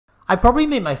I probably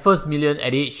made my first million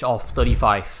at the age of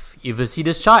 35. If you see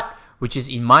this chart, which is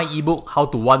in my ebook, How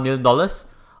to $1 Million,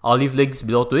 I'll leave links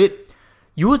below to it,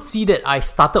 you would see that I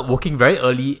started working very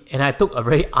early and I took a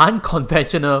very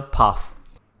unconventional path.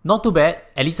 Not too bad,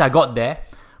 at least I got there,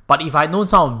 but if I'd known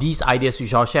some of these ideas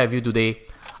which I'll share with you today,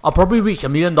 I'll probably reach $1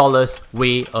 million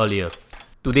way earlier.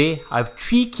 Today, I have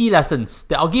 3 key lessons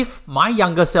that I'll give my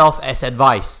younger self as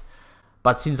advice.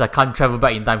 But since I can't travel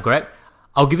back in time, correct?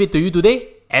 I'll give it to you today,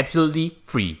 absolutely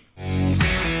free.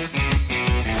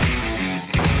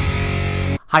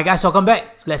 Hi guys, welcome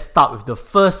back. Let's start with the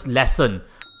first lesson,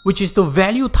 which is to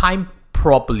value time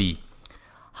properly.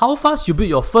 How fast you build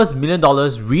your first $1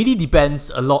 million really depends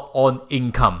a lot on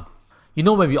income. You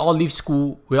know, when we all leave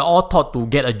school, we're all taught to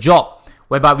get a job,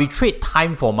 whereby we trade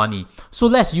time for money. So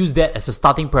let's use that as a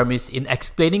starting premise in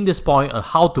explaining this point on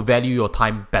how to value your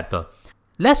time better.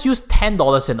 Let's use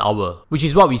 $10 an hour, which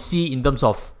is what we see in terms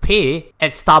of pay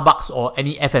at Starbucks or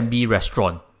any F&B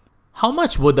restaurant. How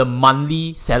much would the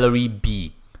monthly salary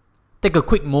be? Take a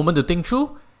quick moment to think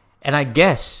through, and I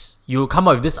guess you'll come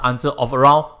up with this answer of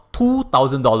around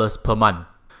 $2,000 per month.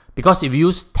 Because if you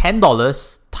use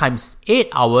 $10 times 8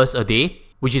 hours a day,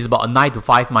 which is about a 9 to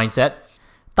 5 mindset,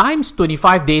 times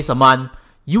 25 days a month,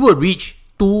 you will reach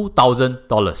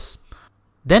 $2,000.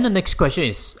 Then the next question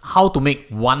is how to make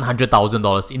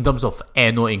 $100,000 in terms of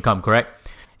annual income, correct?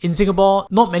 In Singapore,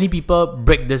 not many people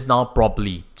break this down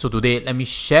properly. So today, let me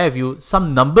share with you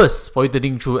some numbers for you to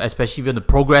think through, especially if you want to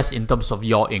progress in terms of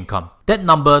your income. That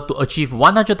number to achieve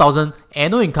 100,000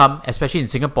 annual income, especially in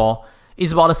Singapore,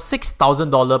 is about a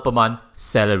 $6,000 per month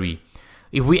salary.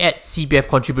 If we add CPF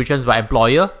contributions by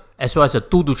employer, as well as a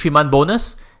 2 to 3 month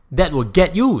bonus, that will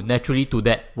get you naturally to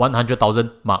that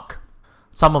 100,000 mark.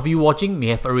 Some of you watching may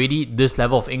have already this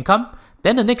level of income.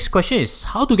 Then the next question is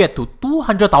how to get to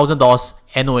 $200,000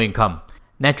 annual income.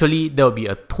 Naturally, there will be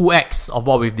a 2x of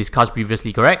what we've discussed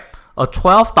previously, correct? A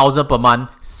 $12,000 per month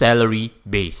salary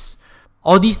base.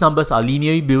 All these numbers are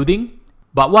linearly building,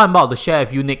 but what I'm about to share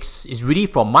with you next is really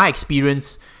from my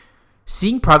experience,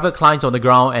 seeing private clients on the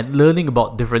ground and learning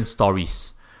about different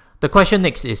stories. The question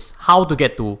next is how to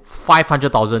get to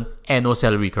 500,000 annual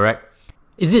salary, correct?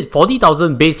 Is it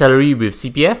 40,000 base salary with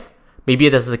CPF? Maybe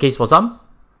that's the case for some.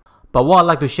 But what I'd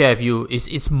like to share with you is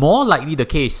it's more likely the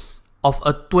case of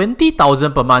a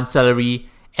 20,000 per month salary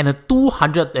and a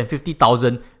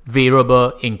 250,000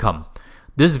 variable income.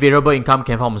 This variable income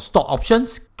can come from stock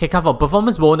options, can come from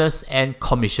performance bonus and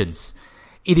commissions.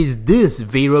 It is this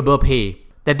variable pay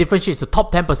that differentiates the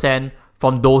top 10%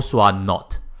 from those who are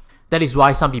not. That is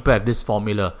why some people have this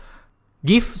formula.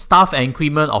 Give staff an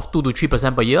increment of 2 to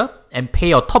 3% per year and pay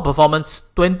your top performance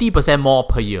 20% more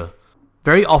per year.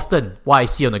 Very often, what I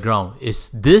see on the ground is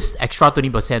this extra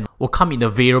 20% will come in a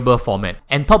variable format,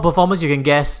 and top performers, you can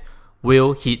guess,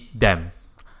 will hit them.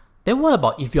 Then what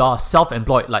about if you are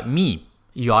self-employed like me?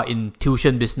 You are in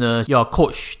tuition business, you are a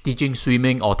coach teaching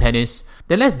swimming or tennis,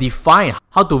 then let's define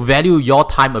how to value your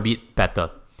time a bit better.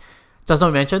 Just now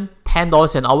we mentioned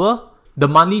 $10 an hour. The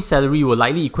monthly salary will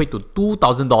likely equate to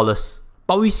 $2,000.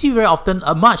 But we see very often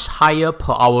a much higher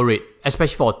per hour rate,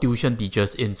 especially for tuition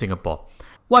teachers in Singapore.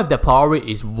 What if the per hour rate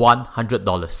is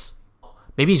 $100?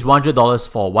 Maybe it's $100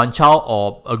 for one child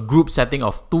or a group setting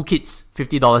of 2 kids,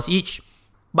 $50 each.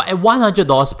 But at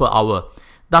 $100 per hour,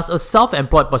 does a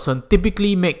self-employed person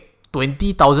typically make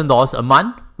 $20,000 a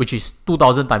month, which is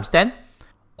 2,000 times 10,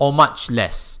 or much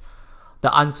less?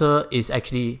 The answer is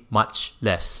actually much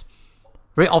less.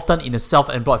 Very often in a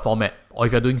self-employed format, or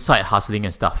if you're doing side hustling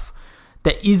and stuff,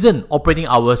 there isn't operating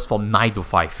hours from 9 to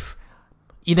 5.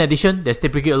 In addition, there's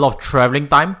typically a lot of traveling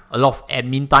time, a lot of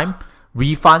admin time,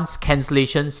 refunds,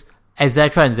 cancellations,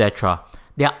 etc. etc.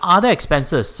 There are other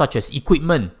expenses such as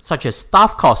equipment, such as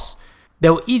staff costs,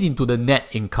 that will eat into the net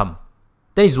income.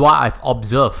 That is why I've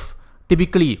observed,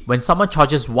 typically when someone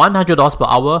charges $100 per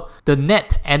hour, the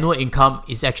net annual income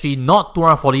is actually not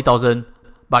 $240,000,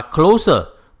 but closer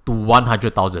to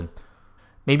 $100,000.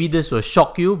 Maybe this will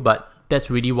shock you, but that's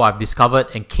really what I've discovered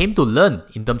and came to learn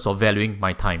in terms of valuing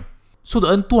my time. So to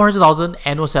earn $200,000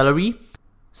 annual salary,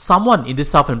 someone in this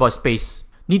self-employed space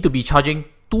need to be charging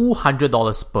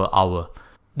 $200 per hour.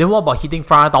 Then what about hitting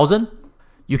 $500,000?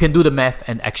 You can do the math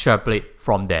and extrapolate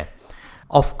from there.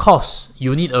 Of course,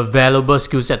 you need a valuable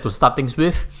skill set to start things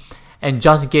with, and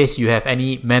just in case you have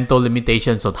any mental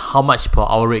limitations on how much per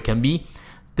hour rate can be,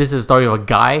 this is a story of a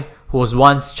guy who was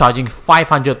once charging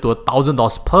 $500 to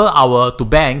 $1,000 per hour to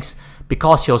banks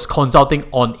because he was consulting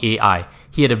on AI.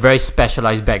 He had a very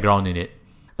specialized background in it.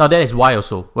 Now that is why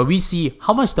also, when we see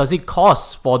how much does it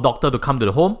cost for a doctor to come to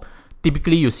the home,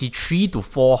 typically you see $300 to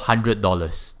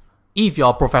 $400. If you're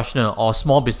a professional or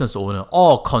small business owner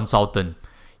or consultant,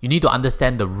 you need to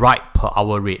understand the right per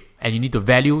hour rate and you need to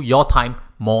value your time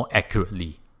more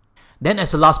accurately. Then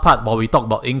as the last part, while we talk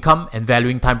about income and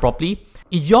valuing time properly,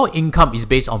 if your income is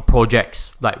based on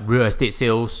projects like real estate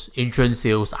sales, insurance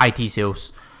sales, IT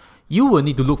sales, you will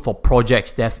need to look for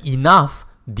projects that have enough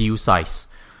deal size.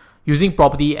 Using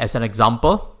property as an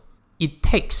example, it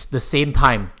takes the same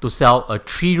time to sell a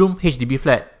 3-room HDB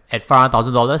flat at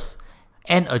 $500,000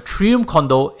 and a 3-room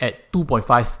condo at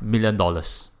 $2.5 million.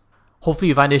 Hopefully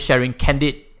you find this sharing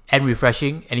candid and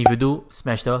refreshing, and if you do,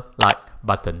 smash the like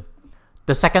button.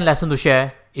 The second lesson to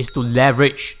share is to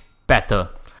leverage better.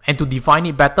 And to define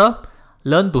it better,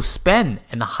 learn to spend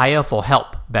and hire for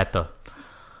help better.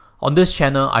 On this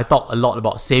channel, I talk a lot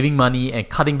about saving money and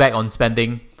cutting back on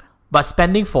spending, but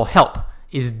spending for help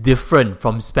is different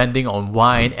from spending on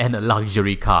wine and a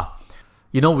luxury car.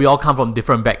 You know, we all come from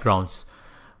different backgrounds.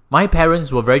 My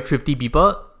parents were very thrifty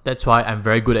people, that's why I'm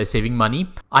very good at saving money.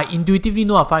 I intuitively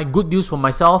know I find good deals for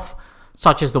myself,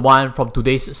 such as the one from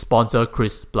today's sponsor,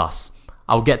 Chris Plus.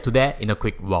 I'll get to that in a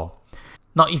quick while.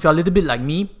 Now, if you're a little bit like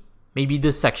me, maybe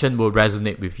this section will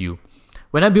resonate with you.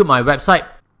 When I built my website,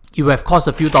 it would have cost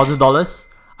a few $1,000s.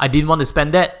 I didn't want to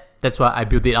spend that, that's why I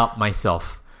built it up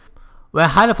myself. When I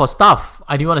hired for staff,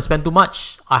 I didn't want to spend too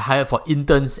much. I hired for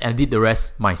interns and did the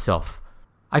rest myself.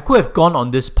 I could have gone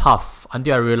on this path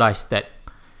until I realized that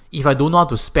if I don't know how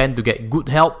to spend to get good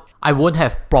help, I won't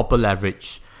have proper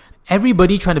leverage.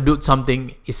 Everybody trying to build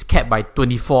something is capped by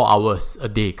 24 hours a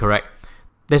day, correct?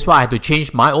 That's why I had to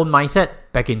change my own mindset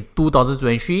back in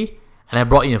 2023, and I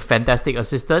brought in a fantastic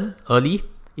assistant early.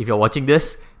 If you're watching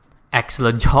this,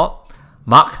 excellent job.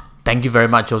 Mark, thank you very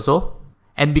much also.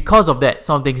 And because of that,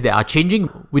 some things that are changing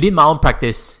within my own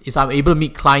practice is I'm able to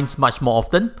meet clients much more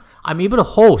often. I'm able to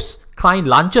host client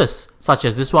lunches, such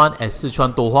as this one at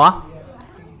Sichuan Tohua,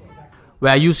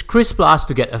 where I use Chris Plus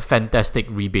to get a fantastic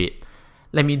rebate.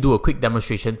 Let me do a quick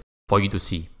demonstration for you to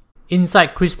see.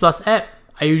 Inside Chris Plus app,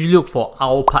 I usually look for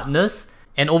our partners,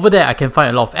 and over there I can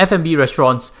find a lot of F&B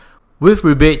restaurants with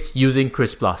rebates using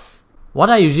Chris Plus. What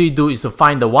I usually do is to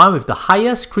find the one with the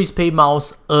highest Chris Pay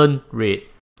miles earn rate.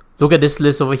 Look at this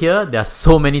list over here, there are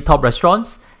so many top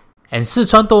restaurants, and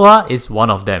Sichuan Tohua is one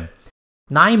of them.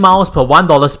 9 miles per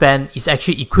 $1 spent is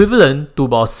actually equivalent to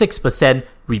about 6%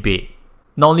 rebate.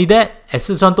 Not only that, at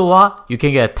Sichuan Tohua, you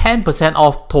can get a 10%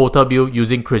 off total bill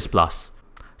using Chris Plus.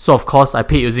 So of course, I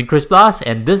paid using Chris Plus,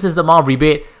 and this is the amount of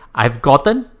rebate I've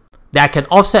gotten that I can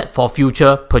offset for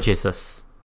future purchases.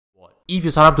 If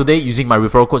you sign up today using my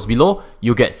referral codes below,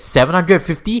 you get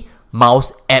 750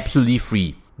 miles absolutely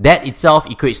free. That itself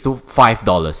equates to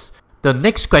 $5. The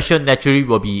next question naturally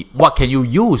will be, what can you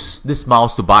use these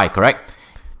miles to buy, correct?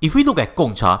 If we look at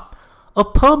Gongcha, a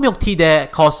per milk tea there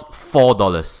costs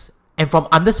 $4. And from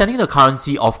understanding the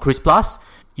currency of Chris Plus,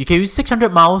 you can use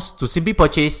 600 miles to simply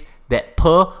purchase that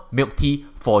per milk tea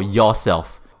for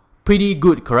yourself. Pretty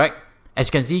good, correct? As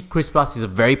you can see, Chris Plus is a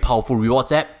very powerful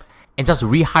rewards app. And just to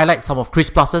re-highlight some of Chris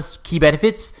Plus's key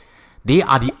benefits, they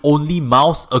are the only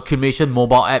miles accumulation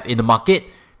mobile app in the market.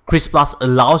 Chris Plus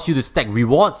allows you to stack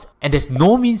rewards, and there's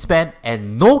no min spend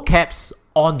and no caps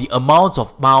on the amounts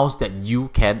of miles that you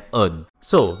can earn.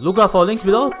 So look out for links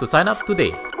below to sign up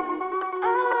today.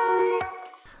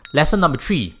 Lesson number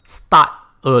 3, start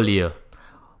earlier.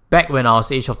 Back when I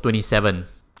was age of 27,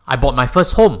 I bought my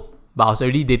first home, but I was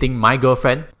already dating my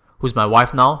girlfriend, who's my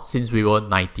wife now, since we were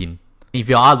 19. If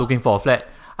you are looking for a flat,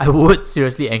 I would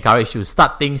seriously encourage you to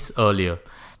start things earlier.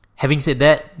 Having said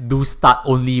that, do start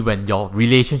only when your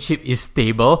relationship is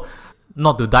stable,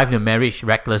 not to dive into marriage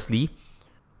recklessly.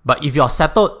 But if you're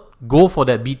settled, go for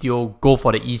that BTO, go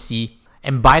for the EC,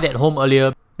 and buy that home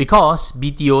earlier, because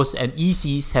BTOs and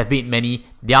ECs have made many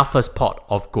their first pot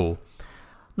of gold.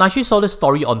 Now, I actually saw this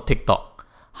story on TikTok,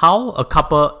 how a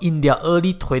couple in their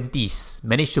early 20s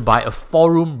managed to buy a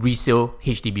 4-room resale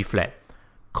HDB flat.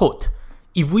 Quote,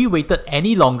 if we waited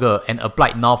any longer and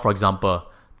applied now, for example,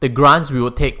 the grants we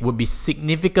would take would be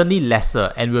significantly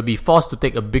lesser and we'll be forced to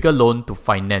take a bigger loan to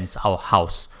finance our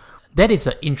house. That is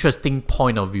an interesting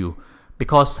point of view,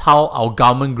 because how our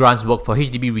government grants work for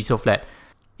HDB resale flat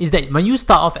is that when you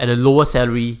start off at a lower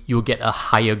salary, you'll get a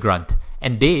higher grant.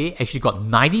 And they actually got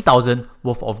 $90,000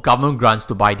 worth of government grants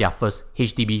to buy their first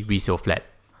HDB resale flat.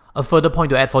 A further point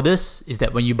to add for this is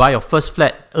that when you buy your first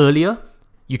flat earlier,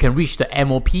 you can reach the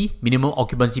MOP, minimum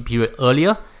occupancy period,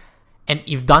 earlier. And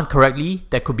if done correctly,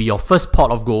 that could be your first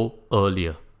pot of gold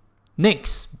earlier.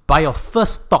 Next, buy your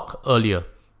first stock earlier.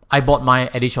 I bought mine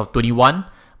at the age of 21,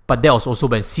 but that was also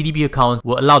when CDB accounts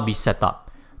were allowed to be set up.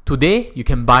 Today, you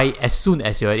can buy as soon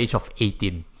as you're at the age of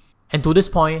 18. And to this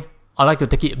point, I'd like to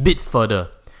take it a bit further.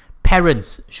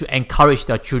 Parents should encourage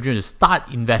their children to start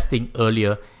investing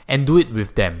earlier and do it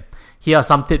with them. Here are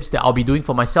some tips that I'll be doing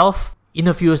for myself in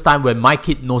a few years' time when my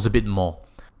kid knows a bit more.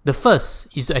 The first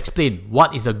is to explain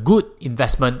what is a good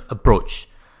investment approach.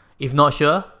 If not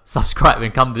sure, subscribe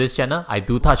and come to this channel. I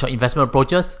do touch on investment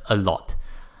approaches a lot.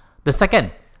 The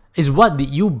second is what did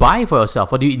you buy for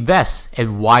yourself? What do you invest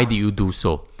and why do you do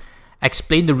so?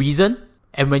 Explain the reason,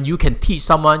 and when you can teach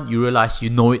someone, you realize you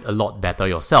know it a lot better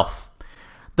yourself.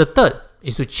 The third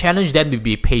is to challenge them to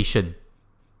be patient.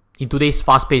 In today's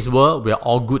fast-paced world, we are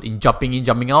all good in jumping in,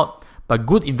 jumping out, but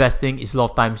good investing is a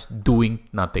lot of times doing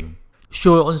nothing.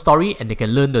 Show your own story and they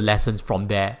can learn the lessons from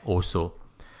there also.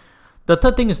 The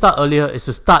third thing to start earlier is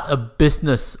to start a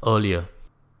business earlier.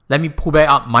 Let me pull back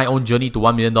up my own journey to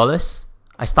 $1 million.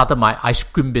 I started my ice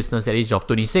cream business at the age of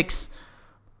 26.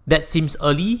 That seems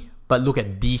early, but look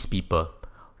at these people.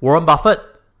 Warren Buffett,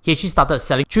 he actually started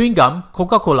selling chewing gum,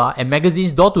 Coca-Cola and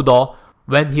magazines door to door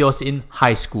when he was in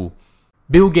high school.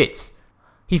 Bill Gates,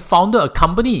 he founded a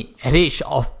company at the age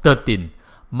of 13.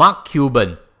 Mark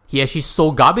Cuban, he actually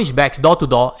sold garbage bags door to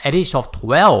door at the age of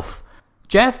 12.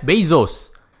 Jeff Bezos,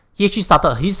 he actually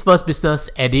started his first business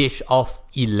at the age of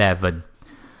 11.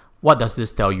 What does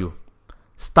this tell you?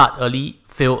 Start early,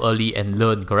 fail early and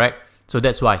learn, correct? So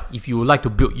that's why if you would like to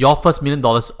build your first $1 million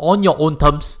on your own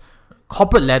terms,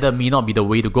 corporate ladder may not be the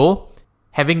way to go.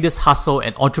 Having this hustle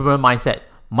and entrepreneurial mindset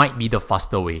might be the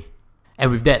faster way. And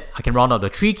with that, I can round out the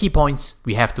 3 key points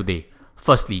we have today.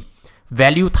 Firstly,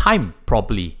 value time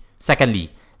properly. Secondly,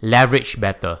 leverage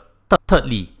better.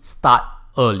 Thirdly, start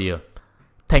earlier.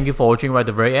 Thank you for watching right at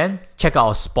the very end. Check out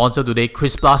our sponsor today,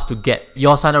 Chris Plus, to get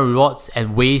your sign-up rewards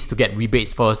and ways to get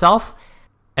rebates for yourself.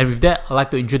 And with that, I'd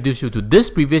like to introduce you to this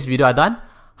previous video I done,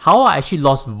 how I actually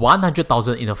lost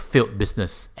 $100,000 in a failed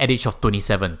business at the age of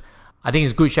 27. I think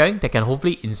it's good sharing that can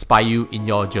hopefully inspire you in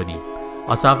your journey.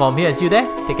 I'll sign off from here and see you there.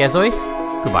 Take care as always.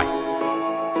 Goodbye.